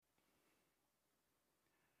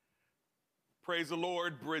Praise the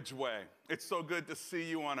Lord, Bridgeway. It's so good to see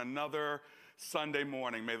you on another Sunday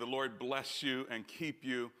morning. May the Lord bless you and keep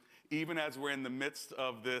you, even as we're in the midst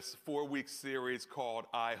of this 4-week series called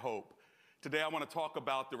iHope. Today I want to talk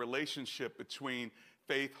about the relationship between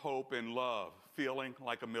faith, hope, and love, feeling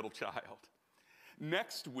like a middle child.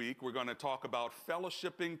 Next week, we're going to talk about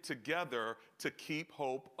fellowshipping together to keep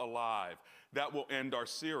hope alive. That will end our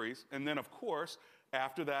series. And then, of course,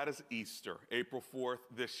 after that is Easter, April 4th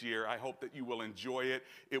this year. I hope that you will enjoy it.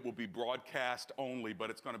 It will be broadcast only, but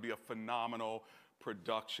it's going to be a phenomenal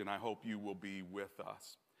production. I hope you will be with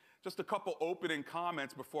us. Just a couple opening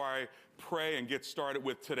comments before I pray and get started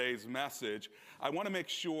with today's message. I want to make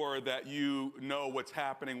sure that you know what's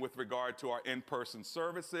happening with regard to our in-person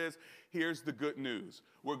services. Here's the good news.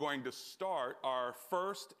 We're going to start our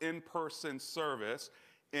first in-person service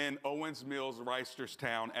in Owens Mills,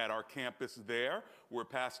 Reisterstown at our campus there, where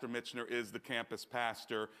Pastor Mitchner is the campus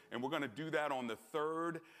pastor. And we're going to do that on the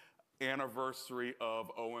third anniversary of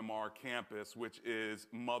OMR campus, which is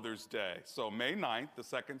Mother's Day. So May 9th, the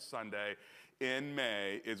second Sunday in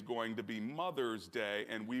May, is going to be Mother's Day,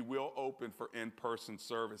 and we will open for in-person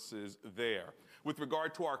services there. With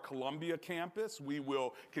regard to our Columbia campus, we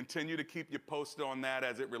will continue to keep you posted on that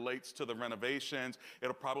as it relates to the renovations.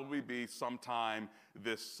 It'll probably be sometime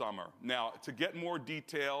this summer. Now, to get more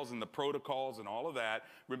details and the protocols and all of that,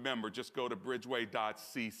 remember, just go to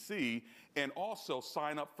bridgeway.cc and also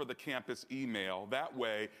sign up for the campus email. That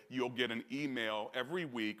way, you'll get an email every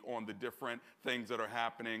week on the different things that are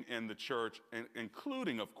happening in the church,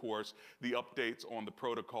 including, of course, the updates on the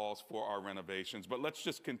protocols for our renovations. But let's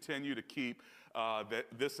just continue to keep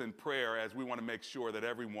this in prayer as we want to make sure that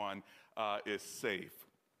everyone is safe.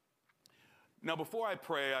 Now, before I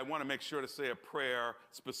pray, I want to make sure to say a prayer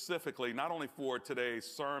specifically, not only for today's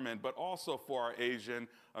sermon, but also for our Asian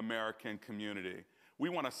American community. We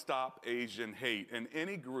want to stop Asian hate, and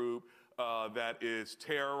any group that is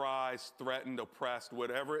terrorized, threatened, oppressed,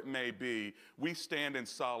 whatever it may be, we stand in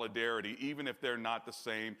solidarity, even if they're not the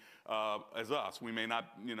same as us. We may not,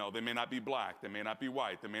 they may not be black, they may not be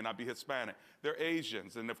white, they may not be Hispanic. They're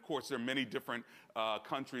Asians, and of course, there are many different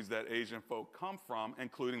countries that Asian folk come from,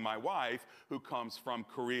 including my wife, who comes from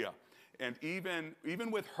Korea. And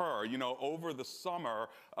even with her, over the summer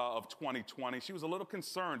of 2020, she was a little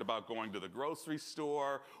concerned about going to the grocery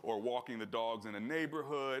store or walking the dogs in a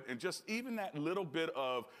neighborhood. And just even that little bit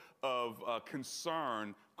of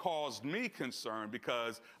concern caused me concern,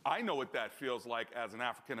 because I know what that feels like as an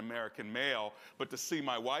African-American male, but to see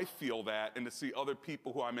my wife feel that and to see other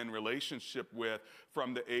people who I'm in relationship with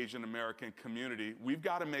from the Asian American community, we've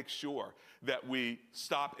got to make sure that we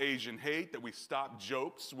stop Asian hate, that we stop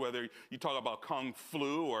jokes, whether you talk about Kung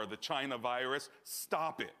Flu or the China virus,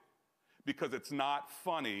 stop it. Because it's not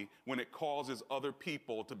funny when it causes other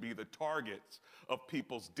people to be the targets of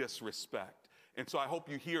people's disrespect. And so I hope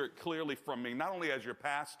you hear it clearly from me, not only as your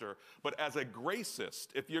pastor, but as a gracist.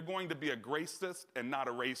 If you're going to be a gracist and not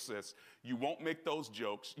a racist, you won't make those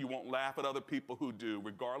jokes. You won't laugh at other people who do,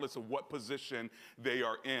 regardless of what position they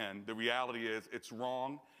are in. The reality is it's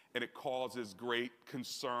wrong, and it causes great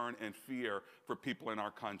concern and fear for people in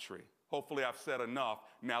our country. Hopefully I've said enough.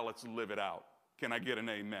 Now let's live it out. Can I get an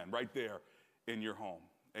amen right there in your home?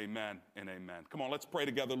 Amen and amen. Come on, let's pray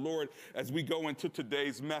together. Lord, as we go into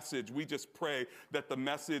today's message, we just pray that the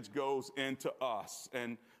message goes into us.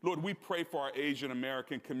 And Lord, we pray for our Asian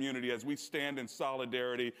American community as we stand in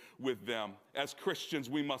solidarity with them. As Christians,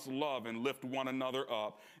 we must love and lift one another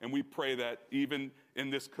up. And we pray that even in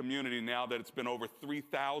this community, now that it's been over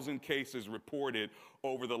 3,000 cases reported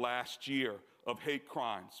over the last year of hate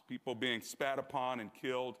crimes, people being spat upon and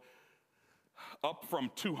killed, up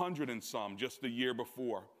from 200 and some just the year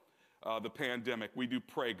before the pandemic. We do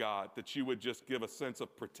pray, God, that you would just give a sense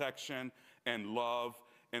of protection and love,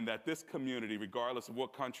 and that this community, regardless of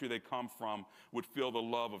what country they come from, would feel the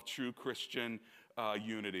love of true Christian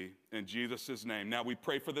unity. In Jesus' name. Now we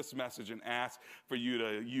pray for this message and ask for you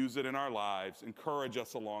to use it in our lives. Encourage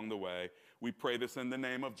us along the way. We pray this in the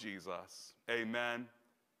name of Jesus. Amen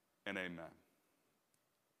and amen.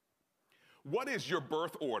 What is your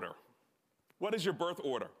birth order? What is your birth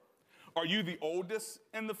order? Are you the oldest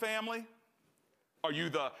in the family? Are you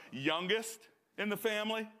the youngest in the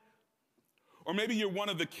family? Or maybe you're one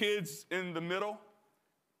of the kids in the middle?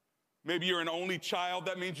 Maybe you're an only child.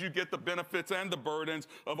 That means you get the benefits and the burdens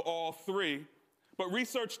of all three. But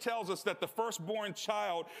research tells us that the firstborn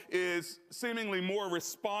child is seemingly more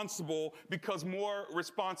responsible because more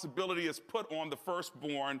responsibility is put on the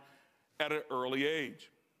firstborn at an early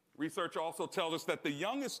age. Research also tells us that the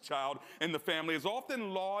youngest child in the family is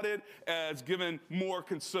often lauded as given more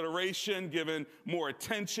consideration, given more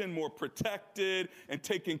attention, more protected, and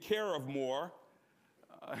taken care of more.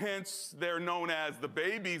 Hence, they're known as the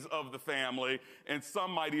babies of the family, and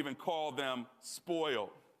some might even call them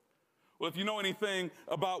spoiled. Well, if you know anything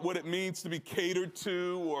about what it means to be catered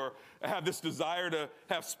to or have this desire to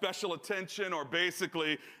have special attention, or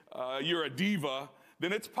basically you're a diva,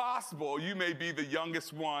 then it's possible you may be the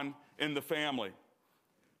youngest one in the family.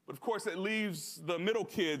 But of course, it leaves the middle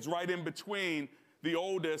kids right in between the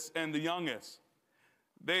oldest and the youngest.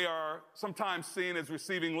 They are sometimes seen as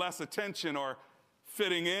receiving less attention or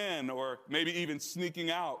fitting in, or maybe even sneaking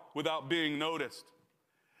out without being noticed.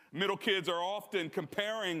 Middle kids are often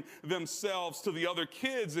comparing themselves to the other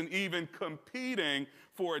kids and even competing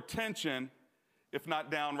for attention, if not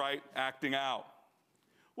downright acting out.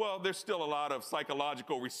 Well, there's still a lot of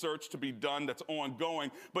psychological research to be done that's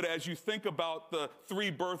ongoing, but as you think about the 3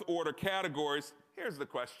 birth order categories, here's the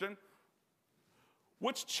question.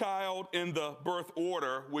 Which child in the birth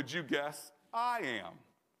order would you guess I am?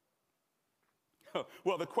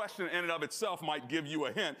 Well, the question in and of itself might give you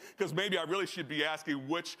a hint, because maybe I really should be asking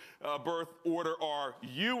which birth order are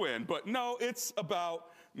you in, but no, it's about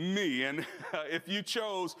me. And if you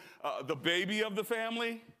chose the baby of the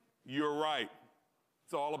family, you're right.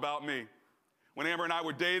 It's all about me. When Amber and I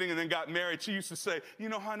were dating and then got married, she used to say, you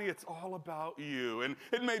know, honey, it's all about you. And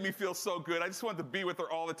it made me feel so good. I just wanted to be with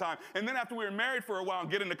her all the time. And then after we were married for a while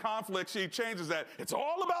and get into conflict, she changes that. It's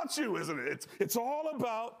all about you, isn't it? It's all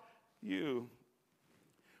about you.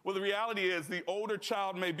 Well, the reality is the older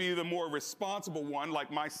child may be the more responsible one,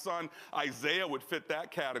 like my son Isaiah would fit that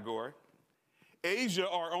category. Asia,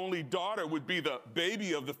 our only daughter, would be the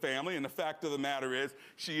baby of the family, and the fact of the matter is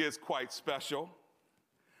she is quite special.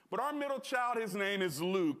 But our middle child, his name is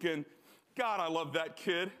Luke, and God, I love that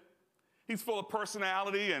kid. He's full of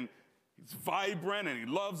personality, and he's vibrant, and he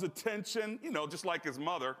loves attention, you know, just like his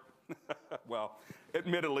mother. Well,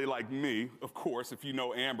 admittedly like me, of course, if you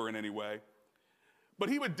know Amber in any way. But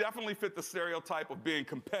he would definitely fit the stereotype of being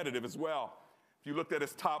competitive as well. If you looked at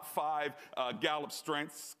his top 5 Gallup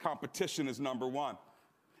strengths, competition is number 1.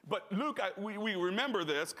 But Luke, we remember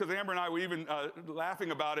this because Amber and I were even laughing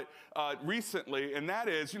about it recently, and that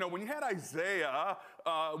is, you know, when you had Isaiah,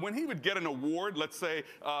 when he would get an award, let's say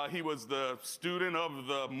he was the student of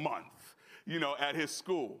the month, you know, at his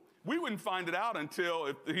school. We wouldn't find it out until,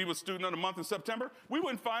 if he was student of the month in September, we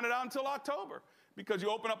wouldn't find it out until October. Because you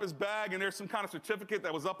open up his bag and there's some kind of certificate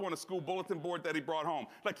that was up on a school bulletin board that he brought home.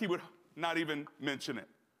 Like he would not even mention it.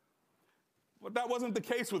 But that wasn't the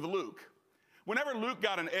case with Luke. Whenever Luke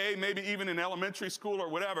got an A, maybe even in elementary school or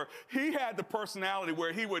whatever, he had the personality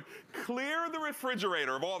where he would clear the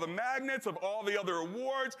refrigerator of all the magnets, of all the other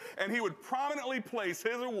awards, and he would prominently place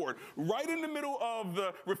his award right in the middle of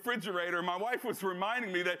the refrigerator. My wife was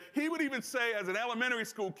reminding me that he would even say, as an elementary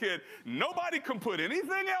school kid, nobody can put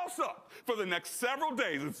anything else up for the next several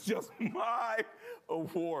days. It's just my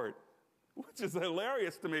award. Which is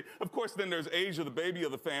hilarious to me. Of course, then there's Asia, the baby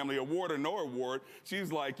of the family, award or no award. She's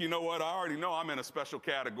like, you know what, I already know I'm in a special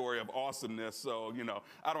category of awesomeness, so, you know,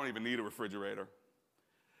 I don't even need a refrigerator.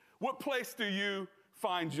 What place do you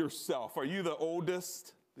find yourself? Are you the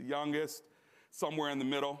oldest, the youngest, somewhere in the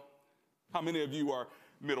middle? How many of you are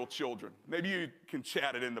middle children? Maybe you can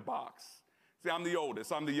chat it in the box. See, I'm the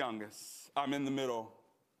oldest, I'm the youngest, I'm in the middle.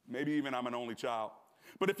 Maybe even I'm an only child.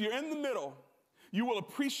 But if you're in the middle, you will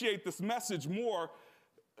appreciate this message more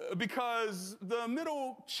because the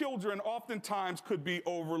middle children oftentimes could be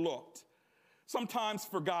overlooked, sometimes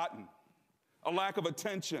forgotten, a lack of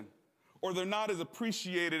attention, or they're not as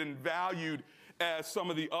appreciated and valued as some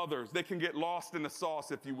of the others. They can get lost in the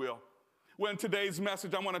sauce, if you will. Well, in today's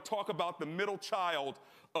message, I want to talk about the middle child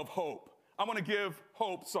of hope. I want to give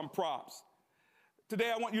hope some props.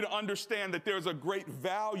 Today, I want you to understand that there's a great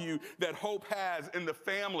value that hope has in the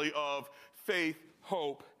family of faith,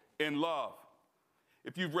 hope, and love.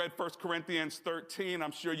 If you've read 1 Corinthians 13,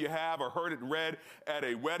 I'm sure you have, or heard it read at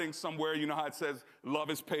a wedding somewhere. You know how it says, love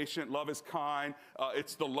is patient, love is kind.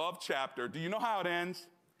 It's the love chapter. Do you know how it ends?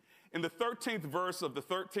 In the 13th verse of the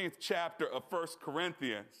 13th chapter of 1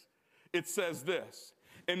 Corinthians, it says this,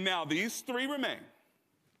 and now these 3 remain,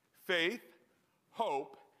 faith,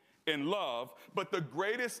 hope, and love, but the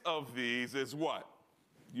greatest of these is what?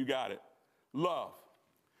 You got it, love.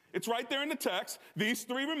 It's right there in the text. These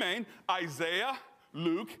 3 remain, Isaiah,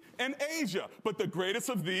 Luke, and Asia. But the greatest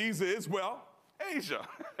of these is, well, Asia.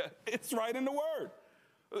 It's right in the word.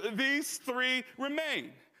 These 3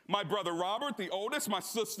 remain. My brother Robert, the oldest, my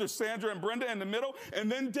sister Sandra and Brenda in the middle,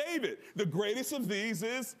 and then David. The greatest of these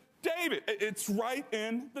is David. It's right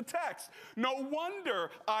in the text. No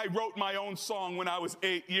wonder I wrote my own song when I was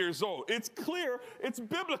 8 years old. It's clear, it's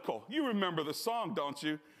biblical. You remember the song, don't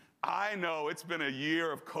you? I know it's been a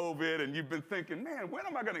year of COVID and you've been thinking, man, when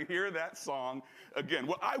am I going to hear that song again?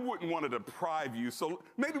 Well, I wouldn't want to deprive you, so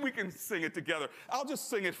maybe we can sing it together. I'll just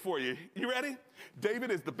sing it for you. You ready?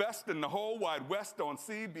 David is the best in the whole wide west on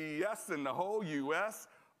CBS in the whole U.S.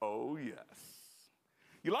 Oh, yes.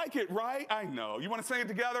 You like it, right? I know. You want to sing it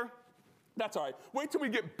together? That's all right. Wait till we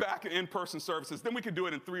get back in in-person services. Then we can do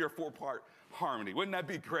it in 3 or 4 part harmony. Wouldn't that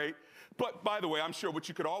be great? But by the way, I'm sure what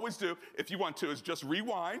you could always do, if you want to, is just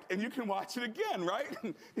rewind and you can watch it again, right?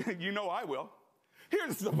 You know I will.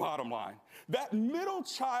 Here's the bottom line. That middle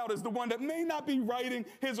child is the one that may not be writing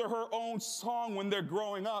his or her own song when they're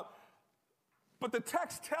growing up. But the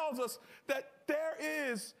text tells us that there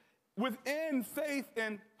is, within faith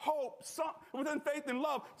and hope, within faith and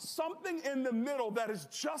love, something in the middle that is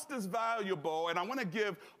just as valuable. And I want to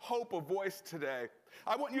give hope a voice today.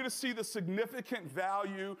 I want you to see the significant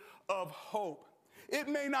value of hope. It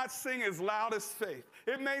may not sing as loud as faith.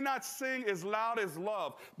 It may not sing as loud as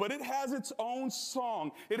love, but it has its own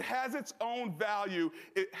song. It has its own value.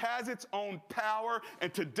 It has its own power.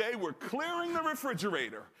 And today we're clearing the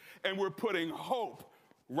refrigerator and we're putting hope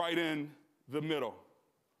right in the middle.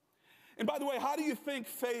 And by the way, how do you think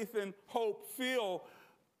faith and hope feel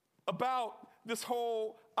about this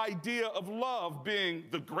whole idea of love being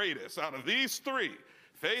the greatest out of these 3?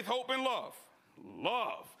 Faith, hope, and love.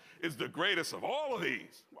 Love is the greatest of all of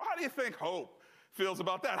these. Well, how do you think hope feels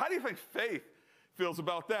about that? How do you think faith feels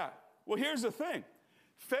about that? Well, here's the thing.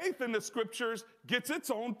 Faith in the scriptures gets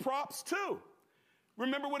its own props too.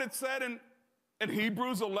 Remember what it said in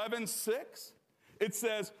Hebrews 11:6? It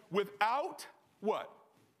says, without what?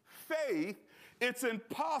 Faith, it's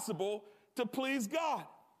impossible to please God.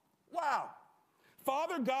 Wow.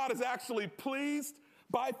 Father God is actually pleased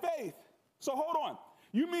by faith. So hold on.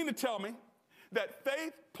 You mean to tell me that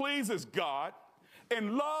faith pleases God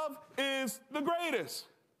and love is the greatest?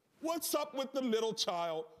 What's up with the middle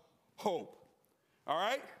child, hope? All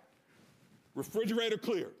right? Refrigerator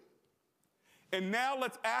cleared. And now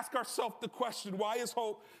let's ask ourselves the question, why is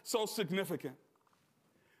hope so significant?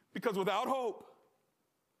 Because without hope,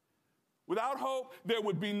 there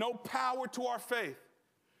would be no power to our faith,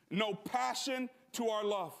 no passion to our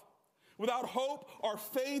love. Without hope, our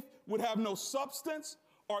faith would have no substance,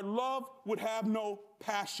 our love would have no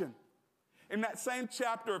passion. In that same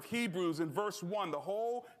chapter of Hebrews, in verse 1, the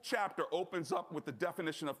whole chapter opens up with the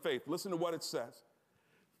definition of faith. Listen to what it says.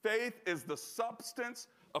 Faith is the substance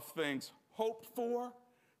of things hoped for,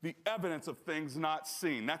 the evidence of things not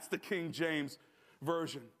seen. That's the King James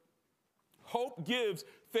Version. Hope gives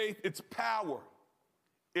faith its power,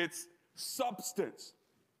 its substance,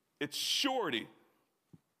 its surety.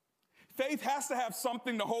 Faith has to have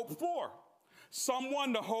something to hope for,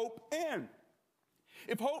 someone to hope in.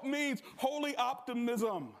 If hope means holy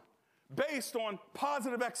optimism based on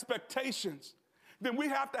positive expectations, then we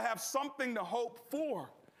have to have something to hope for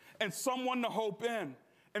and someone to hope in,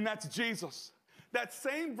 and that's Jesus. That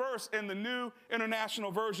same verse in the New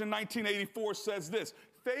International Version, 1984, says this: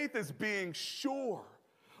 faith is being sure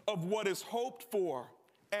of what is hoped for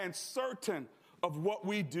and certain of what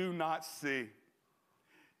we do not see.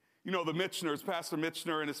 You know, the Mitchners, Pastor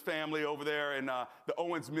Mitchner and his family over there in the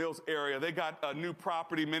Owens Mills area, they got a new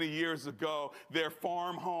property many years ago, their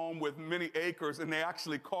farm home with many acres, and they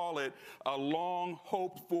actually call it a long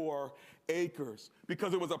hoped for acres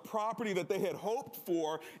because it was a property that they had hoped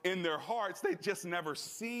for in their hearts. They'd just never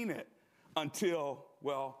seen it until,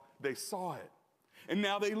 well, they saw it. And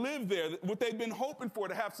now they live there, what they've been hoping for,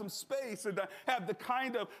 to have some space and to have the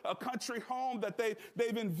kind of a country home that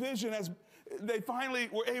they've envisioned as they finally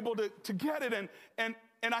were able to get it. And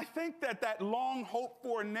I think that long hoped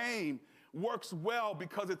for name works well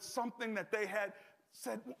because it's something that they had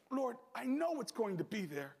said, Lord, I know it's going to be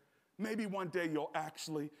there. Maybe one day you'll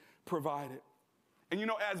actually provide it. And you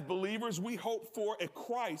know, as believers, we hope for a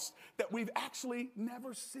Christ that we've actually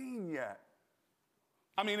never seen yet.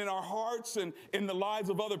 I mean, in our hearts and in the lives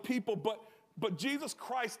of other people, but Jesus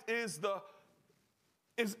Christ is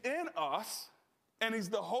in us, and he's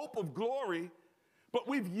the hope of glory, but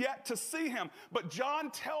we've yet to see him. But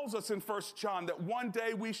John tells us in 1 John that one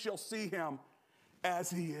day we shall see him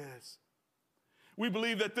as he is. We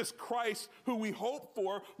believe that this Christ who we hope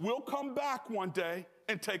for will come back one day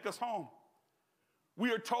and take us home.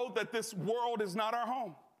 We are told that this world is not our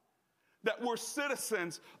home, that we're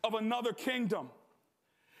citizens of another kingdom,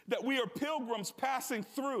 that we are pilgrims passing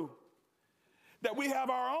through, that we have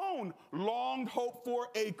our own long hoped for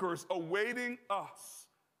acres awaiting us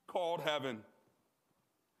called heaven.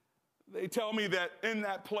 They tell me that in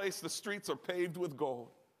that place, the streets are paved with gold,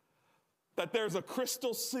 that there's a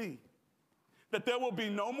crystal sea, that there will be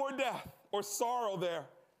no more death or sorrow there.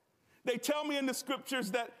 They tell me in the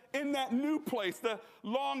scriptures that in that new place, the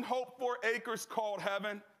long hoped for acres called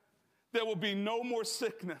heaven, there will be no more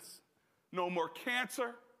sickness, no more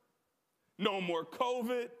cancer, no more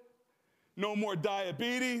COVID, no more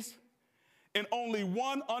diabetes, and only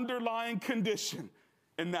one underlying condition,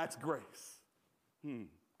 and that's grace.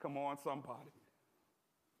 Come on, somebody.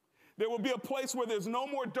 There will be a place where there's no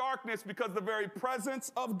more darkness because the very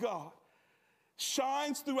presence of God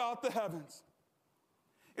shines throughout the heavens.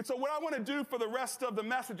 And so what I want to do for the rest of the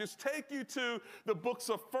message is take you to the books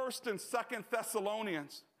of 1st and 2nd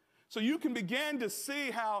Thessalonians so you can begin to see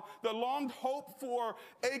how the long hoped for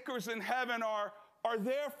acres in heaven are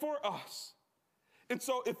there for us. And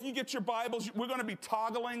so if you get your Bibles, we're going to be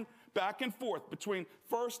toggling back and forth between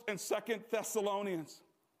 1st and 2nd Thessalonians.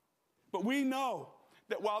 But we know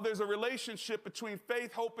that while there's a relationship between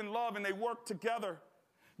faith, hope, and love, and they work together,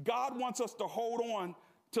 God wants us to hold on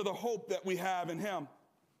to the hope that we have in him.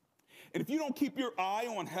 And if you don't keep your eye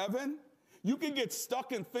on heaven, you can get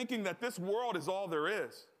stuck in thinking that this world is all there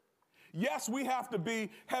is. Yes, we have to be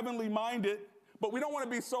heavenly minded, but we don't want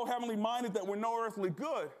to be so heavenly minded that we're no earthly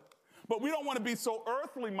good. But we don't want to be so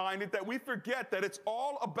earthly minded that we forget that it's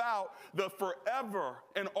all about the forever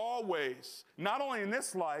and always, not only in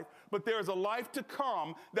this life, but there's a life to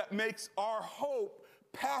come that makes our hope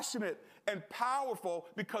passionate and powerful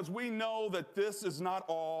because we know that this is not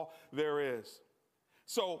all there is.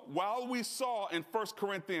 So while we saw in 1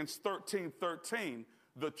 Corinthians 13:13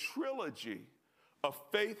 the trilogy of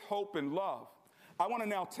faith, hope, and love, I want to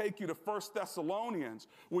now take you to 1 Thessalonians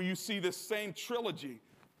where you see this same trilogy.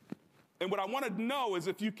 And what I want to know is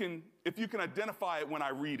if you can identify it when I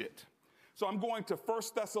read it. So I'm going to 1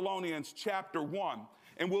 Thessalonians chapter 1,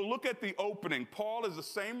 and we'll look at the opening. Paul is the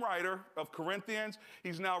same writer of Corinthians.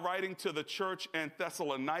 He's now writing to the church in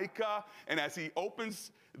Thessalonica, and as he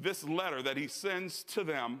opens this letter that he sends to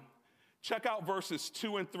them, check out verses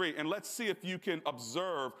 2 and 3, and let's see if you can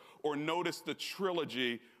observe or notice the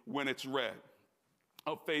trilogy when it's read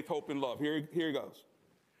of faith, hope, and love. Here he goes.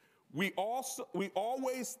 We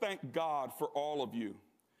always thank God for all of you,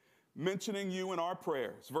 mentioning you in our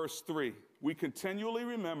prayers. Verse 3, we continually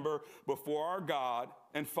remember before our God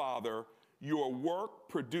and Father your work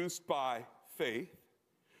produced by faith,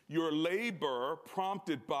 your labor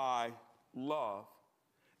prompted by love,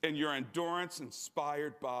 and your endurance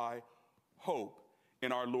inspired by hope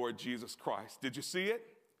in our Lord Jesus Christ. Did you see it?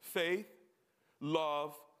 Faith,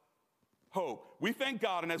 love, hope. We thank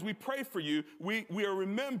God, and as we pray for you, we are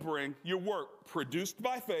remembering your work produced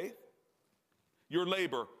by faith, your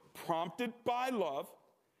labor prompted by love,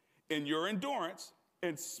 and your endurance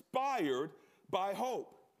inspired by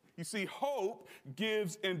hope. You see, hope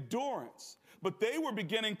gives endurance, but they were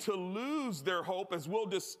beginning to lose their hope, as we'll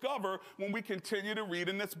discover when we continue to read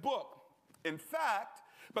in this book. In fact,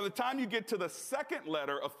 by the time you get to the second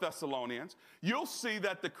letter of Thessalonians, you'll see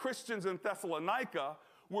that the Christians in Thessalonica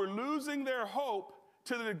were losing their hope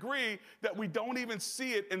to the degree that we don't even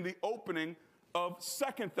see it in the opening of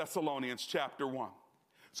 2 Thessalonians chapter 1.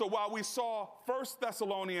 So while we saw 1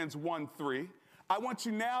 Thessalonians 1:3, I want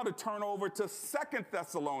you now to turn over to 2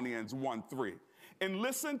 Thessalonians 1:3 and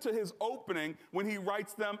listen to his opening when he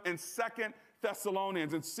writes them in 2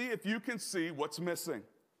 Thessalonians and see if you can see what's missing.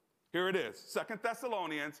 Here it is, 2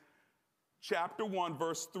 Thessalonians chapter 1,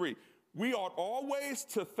 verse 3. We ought always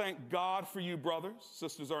to thank God for you, brothers,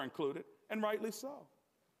 sisters are included, and rightly so,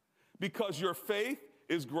 because your faith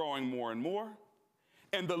is growing more and more,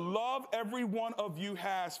 and the love every one of you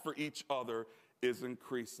has for each other is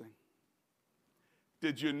increasing.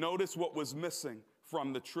 Did you notice what was missing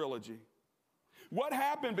from the trilogy? What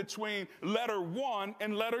happened between letter 1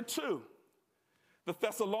 and letter 2? The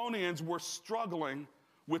Thessalonians were struggling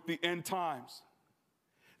with the end times.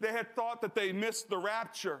 They had thought that they missed the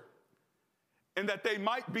rapture and that they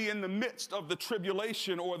might be in the midst of the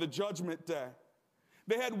tribulation or the judgment day.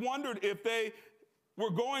 They had wondered if they were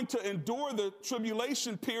going to endure the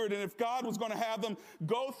tribulation period and if God was going to have them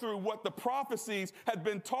go through what the prophecies had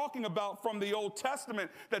been talking about from the Old Testament,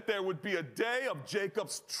 that there would be a day of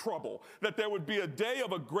Jacob's trouble, that there would be a day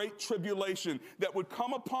of a great tribulation that would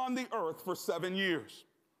come upon the earth for 7 years.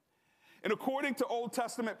 And according to Old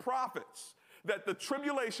Testament prophets, that the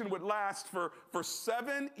tribulation would last for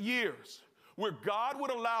 7 years, where God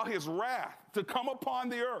would allow his wrath to come upon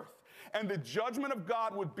the earth, and the judgment of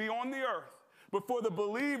God would be on the earth. before the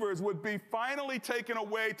believers would be finally taken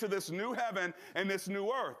away to this new heaven and this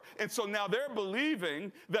new earth. And so now they're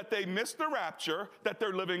believing that they missed the rapture, that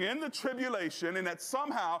they're living in the tribulation, and that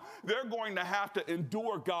somehow they're going to have to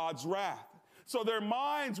endure God's wrath. So their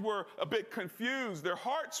minds were a bit confused, their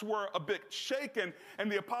hearts were a bit shaken, and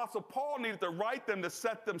the Apostle Paul needed to write them to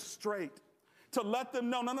set them straight, to let them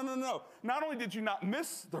know, no. Not only did you not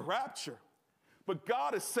miss the rapture, but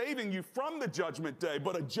God is saving you from the judgment day,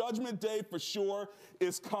 but a judgment day for sure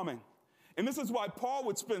is coming. And this is why Paul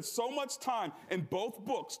would spend so much time in both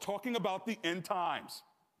books talking about the end times.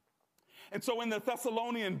 And so in the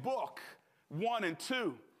Thessalonian book, 1 and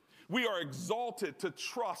 2, we are exalted to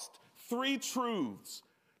trust 3 truths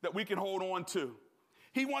that we can hold on to.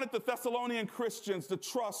 He wanted the Thessalonian Christians to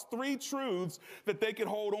trust 3 truths that they could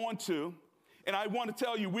hold on to. And I want to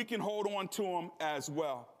tell you, we can hold on to them as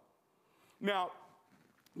well. Now,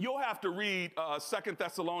 you'll have to read 1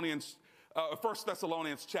 Thessalonians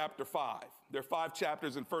chapter 5. There are 5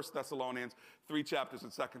 chapters in 1 Thessalonians, 3 chapters in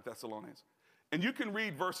 2 Thessalonians. And you can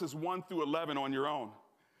read verses 1 through 11 on your own.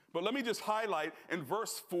 But let me just highlight in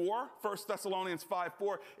verse 4, 1 Thessalonians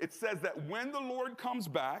 5:4, it says that when the Lord comes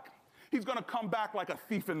back, he's going to come back like a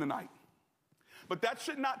thief in the night. But that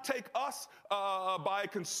should not take us by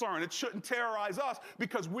concern. It shouldn't terrorize us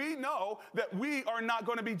because we know that we are not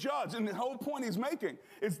going to be judged. And the whole point he's making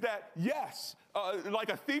is that, yes,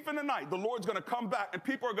 like a thief in the night, the Lord's going to come back and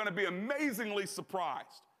people are going to be amazingly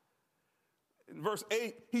surprised. In verse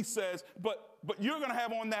 8, he says, but you're going to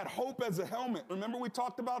have on that hope as a helmet. Remember we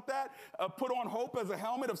talked about that? Put on hope as a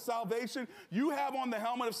helmet of salvation. You have on the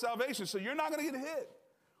helmet of salvation, so you're not going to get hit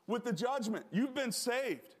with the judgment. You've been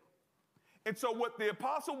saved. And so what the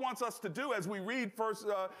apostle wants us to do as we read First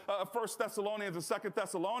Thessalonians and 2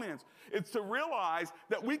 Thessalonians is to realize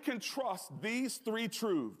that we can trust these 3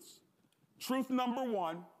 truths. Truth number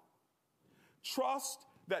 1, trust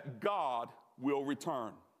that God will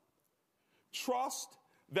return. Trust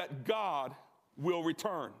that God will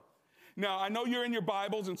return. Now, I know you're in your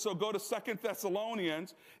Bibles, and so go to 2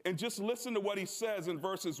 Thessalonians and just listen to what he says in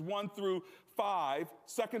verses 1 through 5,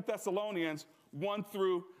 2 Thessalonians 1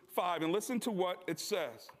 through 5, and listen to what it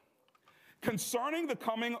says. Concerning the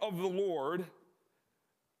coming of the Lord,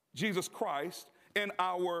 Jesus Christ, and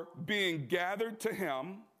our being gathered to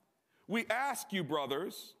him, we ask you,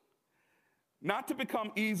 brothers, not to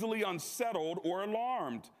become easily unsettled or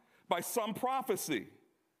alarmed by some prophecy,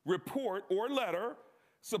 report, or letter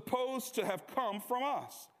supposed to have come from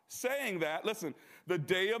us, saying that, listen, the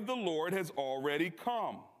day of the Lord has already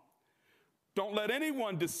come. Don't let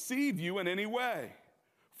anyone deceive you in any way,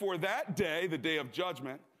 for that day, the day of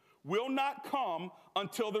judgment, will not come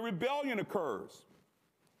until the rebellion occurs,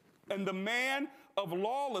 and the man of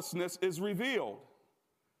lawlessness is revealed,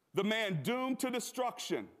 the man doomed to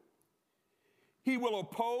destruction. He will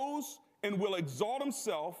oppose and will exalt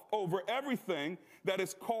himself over everything that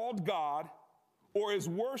is called God or is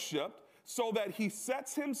worshiped, so that he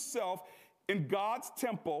sets himself in God's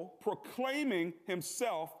temple, proclaiming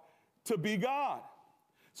himself to be God.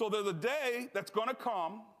 So there's a day that's going to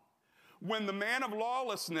come when the man of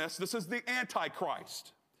lawlessness, this is the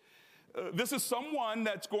Antichrist, this is someone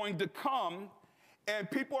that's going to come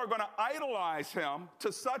and people are going to idolize him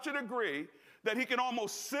to such a degree that he can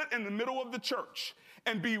almost sit in the middle of the church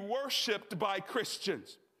and be worshiped by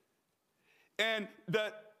Christians. And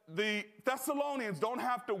that the Thessalonians don't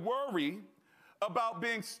have to worry about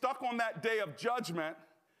being stuck on that day of judgment,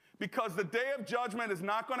 because the day of judgment is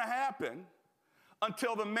not going to happen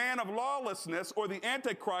until the man of lawlessness or the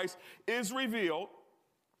Antichrist is revealed.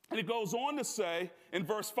 And it goes on to say in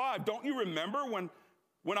verse 5, don't you remember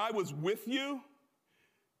when I was with you,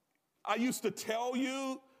 I used to tell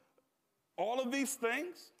you all of these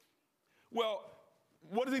things? Well,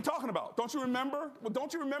 what is he talking about? Don't you remember? Well,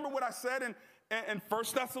 don't you remember what I said in 1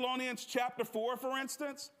 Thessalonians chapter 4, for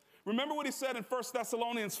instance? Remember what he said in 1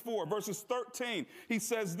 Thessalonians 4, verses 13. He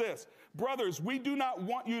says this, brothers, we do not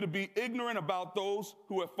want you to be ignorant about those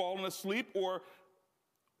who have fallen asleep or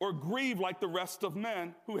grieve like the rest of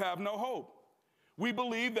men who have no hope. We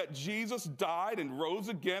believe that Jesus died and rose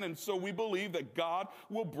again, and so we believe that God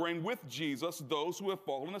will bring with Jesus those who have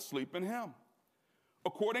fallen asleep in him.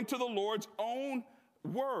 According to the Lord's own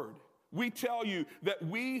word, we tell you that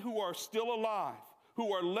we who are still alive,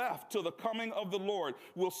 who are left till the coming of the Lord,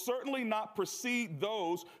 will certainly not precede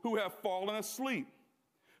those who have fallen asleep.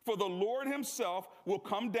 For the Lord himself will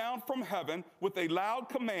come down from heaven with a loud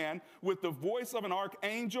command, with the voice of an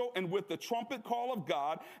archangel, and with the trumpet call of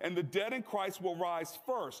God, and the dead in Christ will rise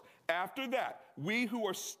first. After that, we who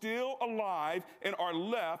are still alive and are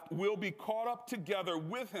left will be caught up together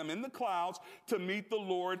with him in the clouds to meet the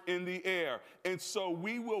Lord in the air. And so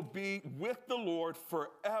we will be with the Lord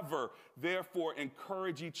forever. Therefore,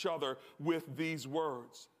 encourage each other with these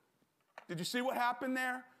words. Did you see what happened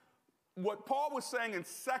there? What Paul was saying in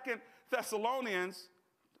 2 Thessalonians,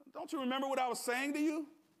 don't you remember what I was saying to you?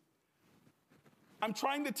 I'm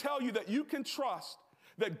trying to tell you that you can trust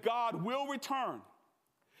that God will return.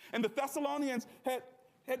 And the Thessalonians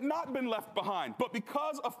had not been left behind, but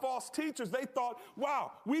because of false teachers, they thought,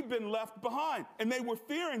 wow, we've been left behind. And they were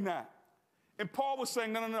fearing that. And Paul was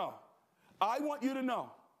saying, no. I want you to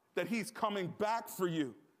know that he's coming back for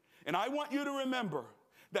you. And I want you to remember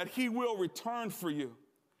that he will return for you.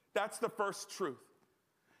 That's the first truth.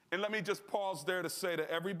 And let me just pause there to say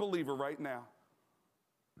to every believer right now,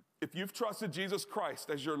 if you've trusted Jesus Christ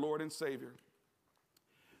as your Lord and Savior,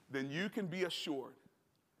 then you can be assured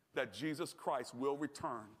that Jesus Christ will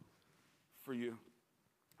return for you.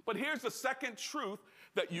 But here's the second truth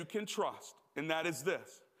that you can trust, and that is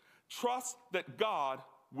this. Trust that God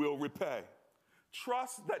will repay.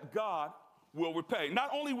 Trust that God will repay. Not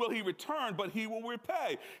only will he return, but he will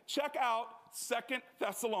repay. Check out 2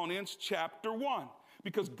 Thessalonians chapter 1,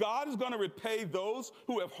 because God is going to repay those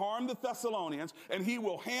who have harmed the Thessalonians, and he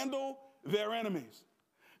will handle their enemies.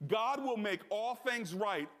 God will make all things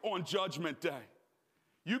right on Judgment Day.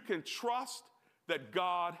 You can trust that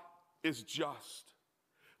God is just.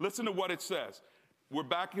 Listen to what it says. We're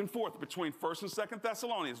back and forth between 1st and 2nd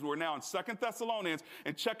Thessalonians. We're now in 2nd Thessalonians,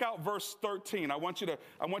 and check out verse 13. I want you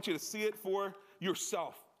to see it for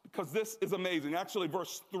yourself, because this is amazing. Actually,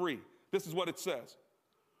 verse 3. This is what it says.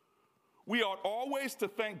 We ought always to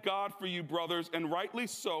thank God for you, brothers, and rightly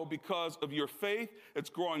so, because of your faith. It's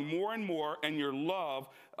growing more and more, and your love,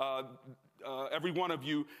 every one of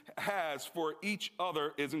you has for each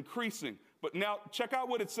other, is increasing. But now check out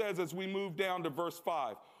what it says as we move down to verse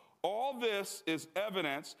 5. All this is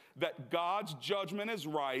evidence that God's judgment is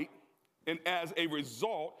right, and as a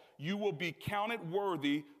result, you will be counted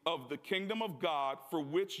worthy of the kingdom of God for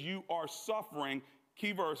which you are suffering.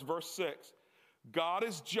 Key verse 6. God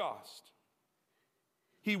is just.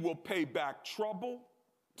 He will pay back trouble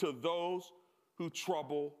to those who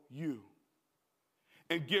trouble you,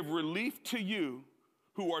 and give relief to you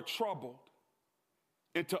who are troubled,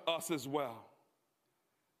 and to us as well.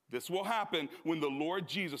 This will happen when the Lord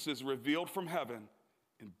Jesus is revealed from heaven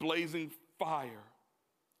in blazing fire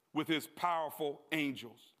with his powerful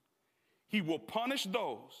angels. He will punish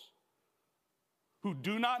those who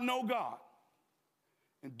do not know God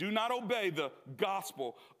and do not obey the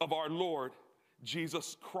gospel of our Lord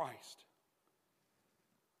Jesus Christ.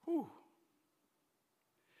 Whew.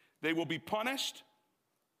 They will be punished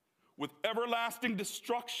with everlasting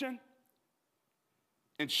destruction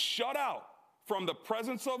and shut out from the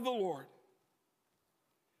presence of the Lord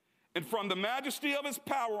and from the majesty of his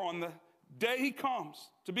power on the day he comes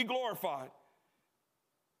to be glorified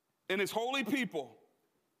in his holy people,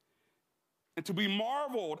 and to be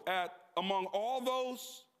marveled at among all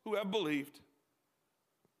those who have believed.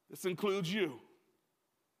 This includes you,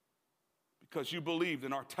 because you believed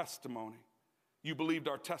in our testimony. You believed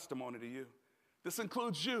our testimony to you. This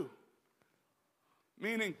includes you.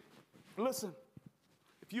 Meaning, listen,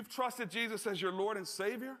 if you've trusted Jesus as your Lord and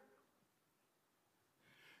Savior,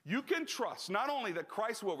 you can trust not only that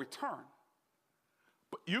Christ will return,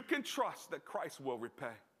 but you can trust that Christ will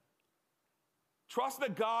repay. Trust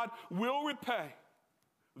that God will repay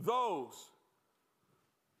those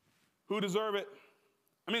who deserve it.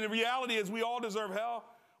 I mean, the reality is we all deserve hell.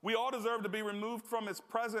 We all deserve to be removed from his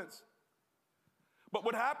presence. But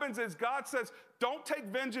what happens is God says, don't take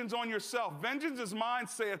vengeance on yourself. Vengeance is mine,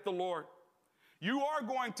 saith the Lord. You are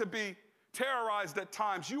going to be terrorized at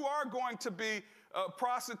times. You are going to be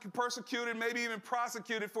persecuted, maybe even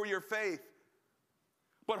prosecuted for your faith.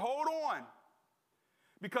 But hold on,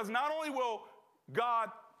 because not only will God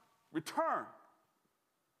return,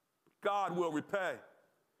 God will repay.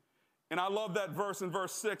 And I love that verse in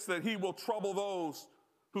verse 6, that he will trouble those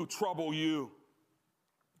who trouble you.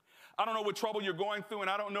 I don't know what trouble you're going through, and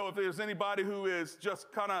I don't know if there's anybody who is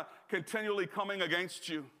just kind of continually coming against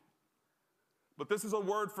you. But this is a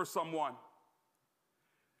word for someone,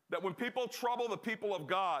 that when people trouble the people of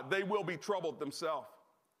God, they will be troubled themselves.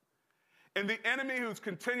 And the enemy who's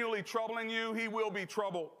continually troubling you, he will be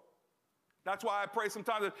troubled. That's why I pray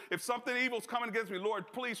sometimes that if something evil's coming against me,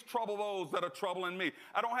 Lord, please trouble those that are troubling me.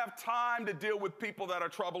 I don't have time to deal with people that are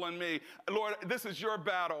troubling me. Lord, this is your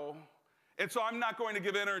battle. And so I'm not going to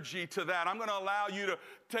give energy to that. I'm going to allow you to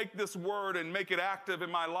take this word and make it active in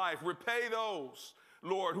my life. Repay those,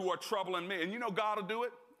 Lord, who are troubling me. And you know God will do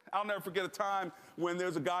it. I'll never forget a time when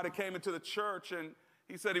there's a guy that came into the church and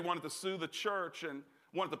he said he wanted to sue the church and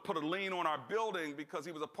wanted to put a lien on our building because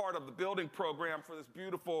he was a part of the building program for this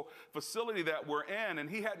beautiful facility that we're in. And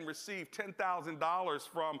he hadn't received $10,000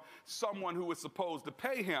 from someone who was supposed to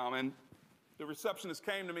pay him. And the receptionist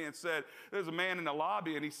came to me and said, there's a man in the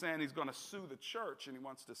lobby and he's saying he's going to sue the church and he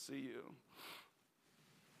wants to see you.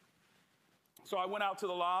 So I went out to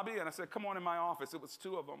the lobby and I said, come on in my office. It was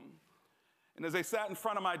two of them. And as they sat in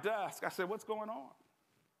front of my desk, I said, what's going on?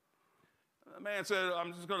 The man said,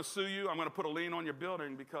 I'm just going to sue you. I'm going to put a lien on your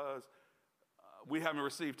building because we haven't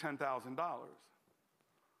received $10,000.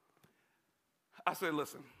 I said,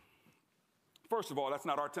 listen, first of all, that's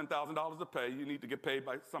not our $10,000 to pay. You need to get paid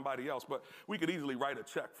by somebody else. But we could easily write a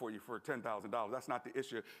check for you for $10,000. That's not the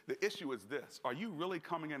issue. The issue is this. Are you really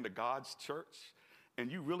coming into God's church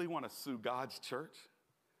and you really want to sue God's church?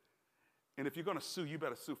 And if you're going to sue, you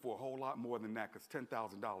better sue for a whole lot more than that because $10,000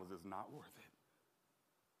 is not worth it.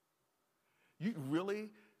 You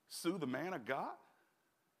really sue the man of God?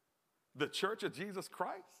 The church of Jesus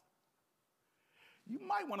Christ? You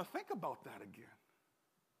might want to think about that again.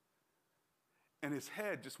 And his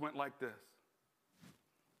head just went like this.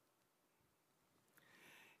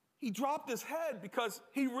 He dropped his head because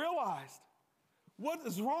he realized, what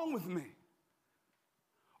is wrong with me?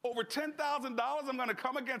 Over $10,000, I'm going to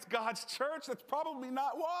come against God's church? That's probably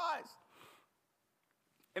not wise.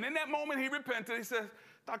 And in that moment, he repented. He said,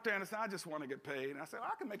 Dr. Anderson, I just want to get paid. And I said, well,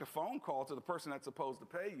 I can make a phone call to the person that's supposed to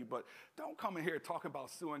pay you, but don't come in here talking about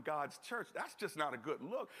suing God's church. That's just not a good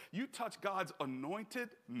look. You touch God's anointed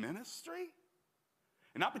ministry?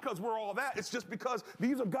 And not because we're all that, it's just because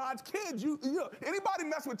these are God's kids. Anybody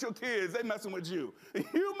mess with your kids, they messing with you.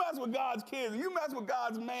 You mess with God's kids, you mess with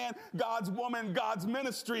God's man, God's woman, God's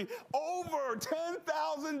ministry, over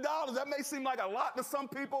 $10,000. That may seem like a lot to some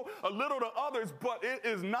people, a little to others, but it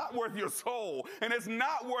is not worth your soul. And it's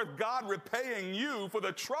not worth God repaying you for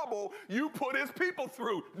the trouble you put his people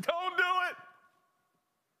through. Don't do it.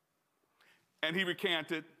 And he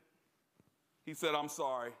recanted. He said, I'm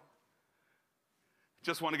sorry.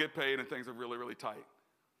 Just want to get paid and things are really, really tight.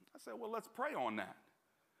 I said, well, let's pray on that.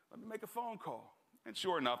 Let me make a phone call. And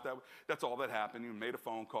sure enough, that's all that happened. He made a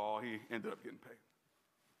phone call. He ended up getting paid.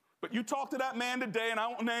 But you talk to that man today, and I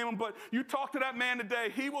won't name him, but you talk to that man today,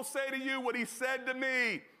 he will say to you what he said to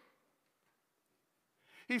me.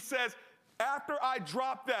 He says, after I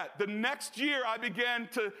dropped that, the next year I began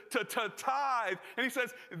to tithe. And he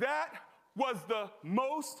says, that was the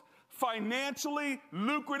most financially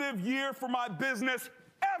lucrative year for my business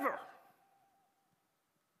ever.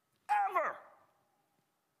 Ever.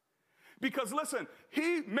 Because listen,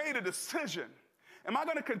 he made a decision. Am I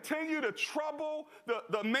going to continue to trouble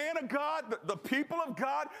the man of God, the people of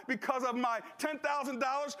God because of my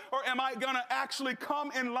 $10,000? Or am I going to actually come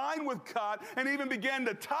in line with God and even begin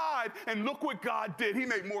to tithe? And look what God did. He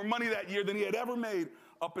made more money that year than he had ever made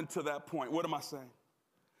up until that point. What am I saying?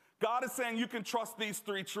 God is saying you can trust these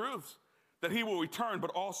three truths, that he will return,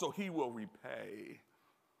 but also he will repay.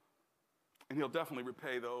 And he'll definitely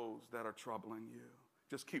repay those that are troubling you.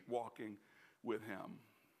 Just keep walking with him.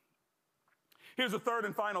 Here's the third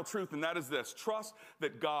and final truth, and that is this. Trust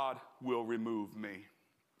that God will remove me.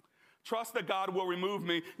 Trust that God will remove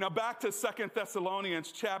me. Now back to 2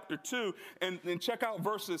 Thessalonians chapter 2, and check out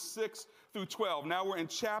verses 6 through 12. Now we're in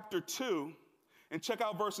chapter 2. And check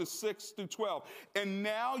out verses 6 through 12. And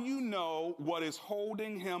now you know what is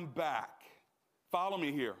holding him back. Follow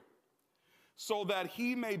me here. So that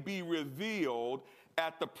he may be revealed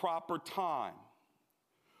at the proper time.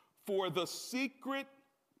 For the secret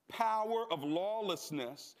power of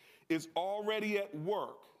lawlessness is already at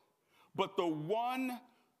work. But the one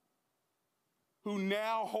who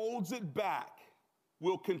now holds it back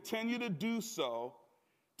will continue to do so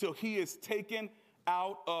till he is taken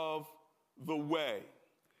out of the way.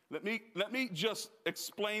 Let me just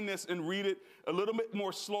explain this and read it a little bit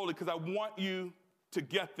more slowly because I want you to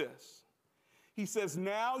get this. He says,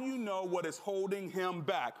 now you know what is holding him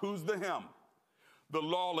back. Who's the him? The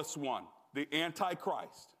lawless one, the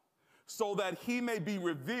Antichrist, so that he may be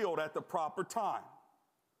revealed at the proper time.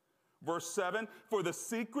 Verse 7, for the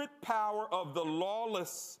secret power of the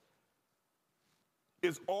lawless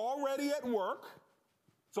is already at work,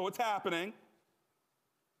 so it's happening.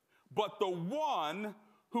 But the one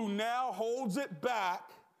who now holds it back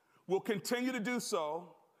will continue to do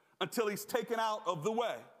so until he's taken out of the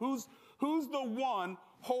way. Who's the one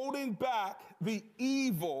holding back the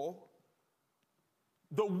evil?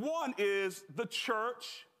 The one is the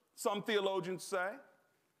church, some theologians say.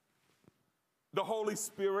 The Holy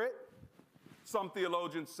Spirit, some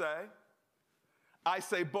theologians say. I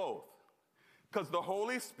say both, because the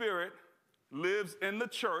Holy Spirit lives in the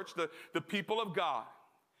church, the people of God.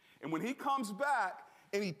 And when he comes back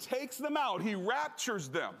and he takes them out, he raptures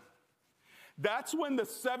them. That's when the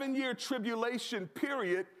 7-year tribulation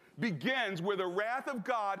period begins, where the wrath of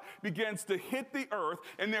God begins to hit the earth,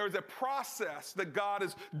 and there is a process that God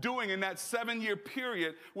is doing in that 7-year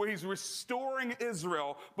period where he's restoring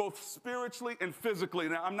Israel both spiritually and physically.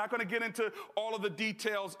 Now, I'm not going to get into all of the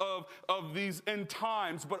details of these end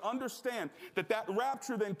times, but understand that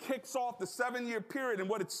rapture then kicks off the 7-year period, and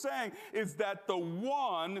what it's saying is that the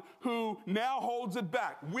one who now holds it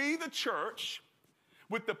back, we the church,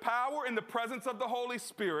 with the power and the presence of the Holy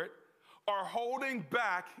Spirit, are holding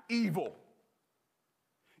back evil.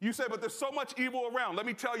 You say, but there's so much evil around. Let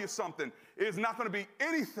me tell you something. It is not going to be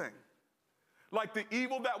anything like the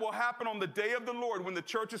evil that will happen on the day of the Lord when the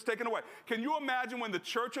church is taken away. Can you imagine when the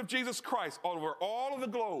church of Jesus Christ over all of the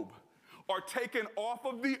globe are taken off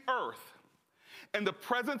of the earth, and the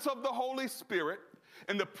presence of the Holy Spirit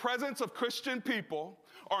and the presence of Christian people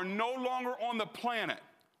are no longer on the planet?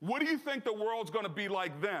 What do you think the world's going to be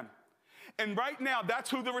like then? And right now, that's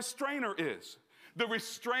who the restrainer is. The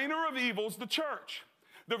restrainer of evil is the church.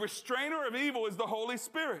 The restrainer of evil is the Holy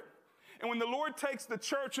Spirit. And when the Lord takes the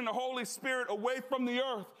church and the Holy Spirit away from the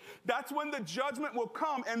earth, that's when the judgment will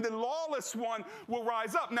come and the lawless one will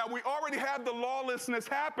rise up. Now, we already have the lawlessness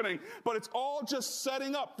happening, but it's all just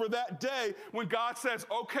setting up for that day when God says,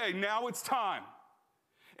 okay, now it's time.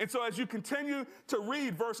 And so as you continue to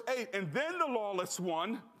read verse 8, and then the lawless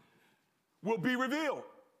one will be revealed,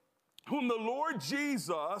 whom the Lord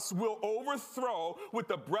Jesus will overthrow with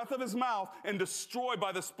the breath of his mouth and destroy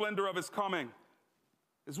by the splendor of his coming.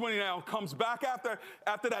 Is when he now comes back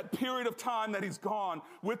after that period of time that he's gone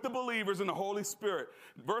with the believers in the Holy Spirit.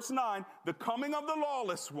 Verse 9, the coming of the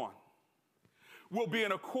lawless one will be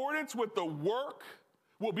in accordance with the work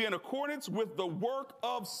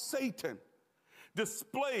of Satan,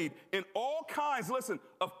 displayed in all kinds, listen,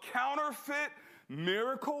 of counterfeit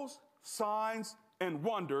miracles, signs, and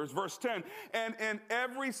wonders, verse 10, and in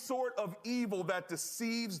every sort of evil that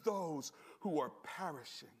deceives those who are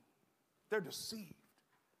perishing. They're deceived.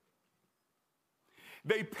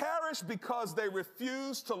 They perish because they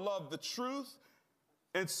refuse to love the truth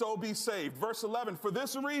and so be saved. Verse 11, for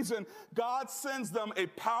this reason, God sends them a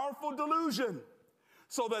powerful delusion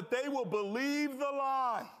so that they will believe the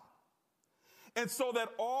lie, and so that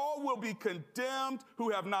all will be condemned who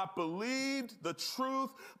have not believed the truth,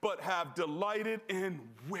 but have delighted in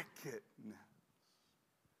wickedness.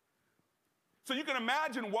 So you can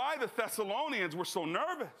imagine why the Thessalonians were so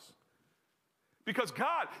nervous. Because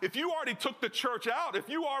God, if you already took the church out, if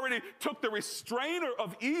you already took the restrainer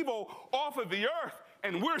of evil off of the earth,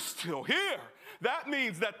 and we're still here, that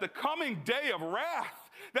means that the coming day of wrath,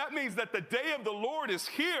 that means that the day of the Lord is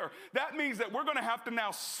here. That means that we're going to have to now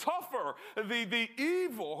suffer the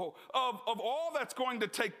evil of all that's going to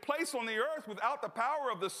take place on the earth without the power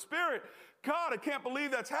of the Spirit. God, I can't believe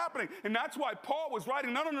that's happening. And that's why Paul was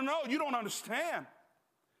writing, no, you don't understand.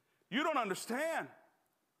 You don't understand.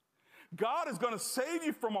 God is going to save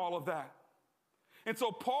you from all of that. And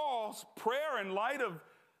so Paul's prayer in light of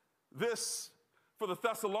this for the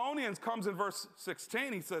Thessalonians comes in verse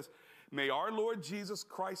 16. He says, may our Lord Jesus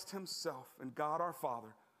Christ himself and God our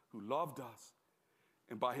Father, who loved us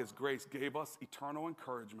and by his grace gave us eternal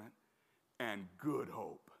encouragement and good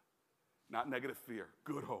hope, not negative fear,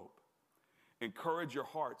 good hope, encourage your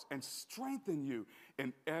hearts and strengthen you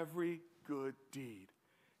in every good deed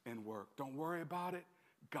and work. Don't worry about it.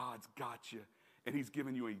 God's got you, and he's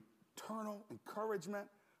given you eternal encouragement,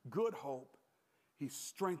 good hope. He's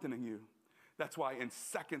strengthening you. That's why in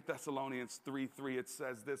 2 Thessalonians 3:3 it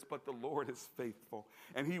says this, but the Lord is faithful,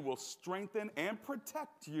 and he will strengthen and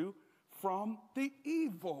protect you from the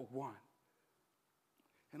evil one.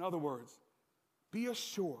 In other words, be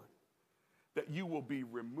assured that you will be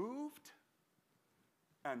removed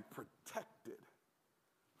and protected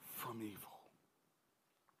from evil.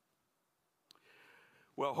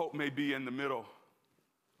 Well, hope may be in the middle.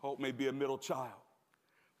 Hope may be a middle child.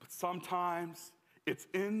 But sometimes it's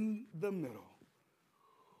in the middle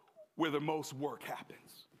where the most work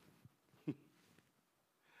happens. You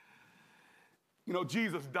know,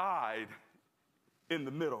 Jesus died in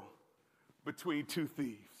the middle between two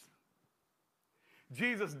thieves.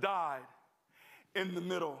 Jesus died in the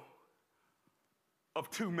middle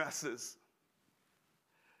of two messes.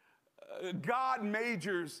 God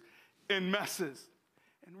majors in messes.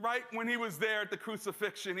 And right when he was there at the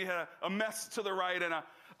crucifixion, he had a mess to the right and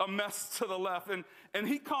a mess to the left. And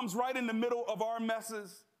he comes right in the middle of our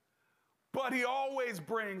messes. But he always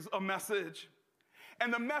brings a message.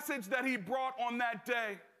 And the message that he brought on that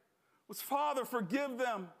day was, Father, forgive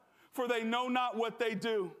them, for they know not what they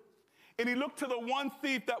do. And he looked to the one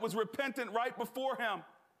thief that was repentant right before him.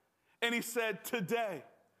 And he said, today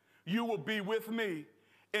you will be with me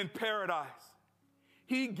in paradise.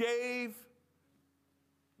 He gave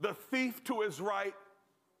the thief to his right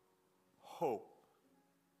hope.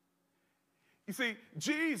 You see,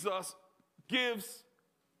 Jesus gives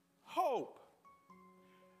hope.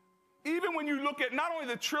 Even when you look at not only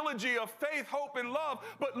the trilogy of faith, hope, and love,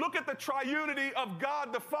 but look at the triunity of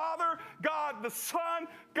God the Father, God the Son,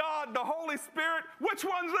 God the Holy Spirit. Which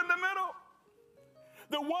one's in the middle?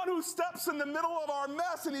 The one who steps in the middle of our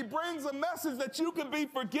mess, and he brings a message that you can be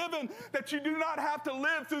forgiven, that you do not have to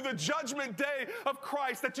live through the judgment day of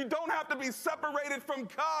Christ, that you don't have to be separated from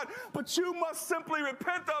God, but you must simply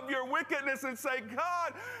repent of your wickedness and say,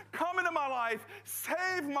 God, come into my life,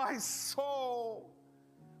 save my soul.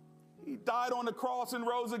 He died on the cross and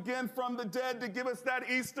rose again from the dead to give us that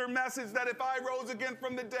Easter message that if I rose again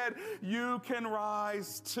from the dead, you can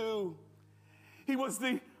rise too. He was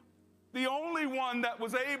the only one that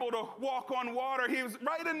was able to walk on water. He was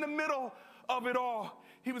right in the middle of it all.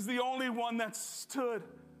 He was the only one that stood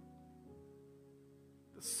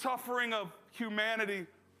the suffering of humanity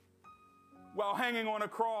while hanging on a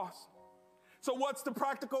cross. So what's the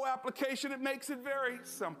practical application? It makes it very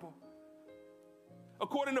simple.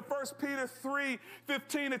 According to 1 Peter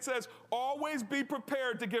 3:15, it says, always be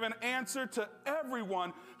prepared to give an answer to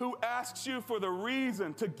everyone who asks you for the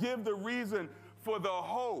reason, to give the reason for the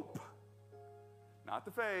hope. Not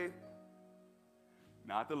the faith,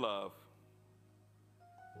 not the love,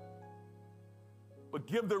 but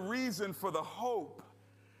give the reason for the hope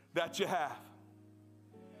that you have.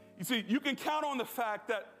 You see, you can count on the fact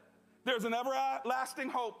that there's an everlasting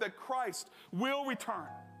hope that Christ will return,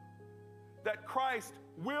 that Christ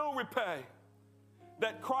will repay,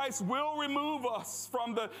 that Christ will remove us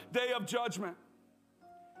from the day of judgment.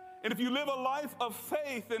 And if you live a life of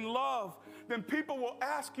faith and love, then people will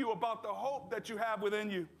ask you about the hope that you have within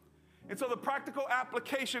you. And so the practical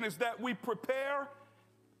application is that we prepare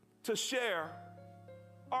to share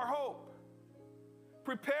our hope.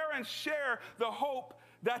 Prepare and share the hope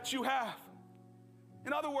that you have.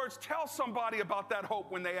 In other words, tell somebody about that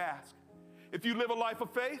hope when they ask. If you live a life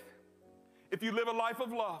of faith, if you live a life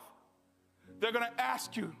of love, they're going to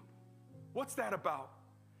ask you, what's that about?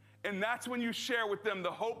 And that's when you share with them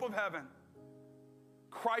the hope of heaven,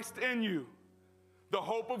 Christ in you, the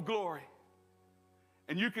hope of glory.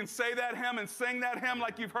 And you can say that hymn and sing that hymn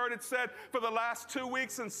like you've heard it said for the last 2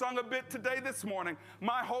 weeks and sung a bit today this morning.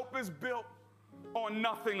 My hope is built on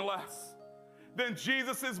nothing less than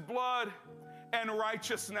Jesus' blood and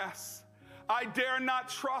righteousness. I dare not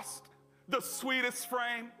trust the sweetest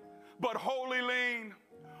frame, but wholly lean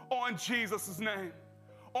on Jesus' name.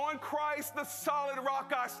 On Christ, the solid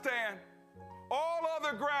rock I stand. All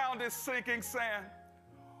other ground is sinking sand.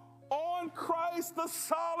 On Christ, the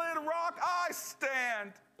solid rock I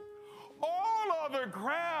stand. All other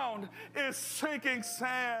ground is sinking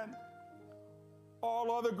sand. All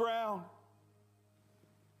other ground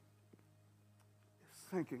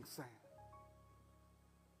is sinking sand.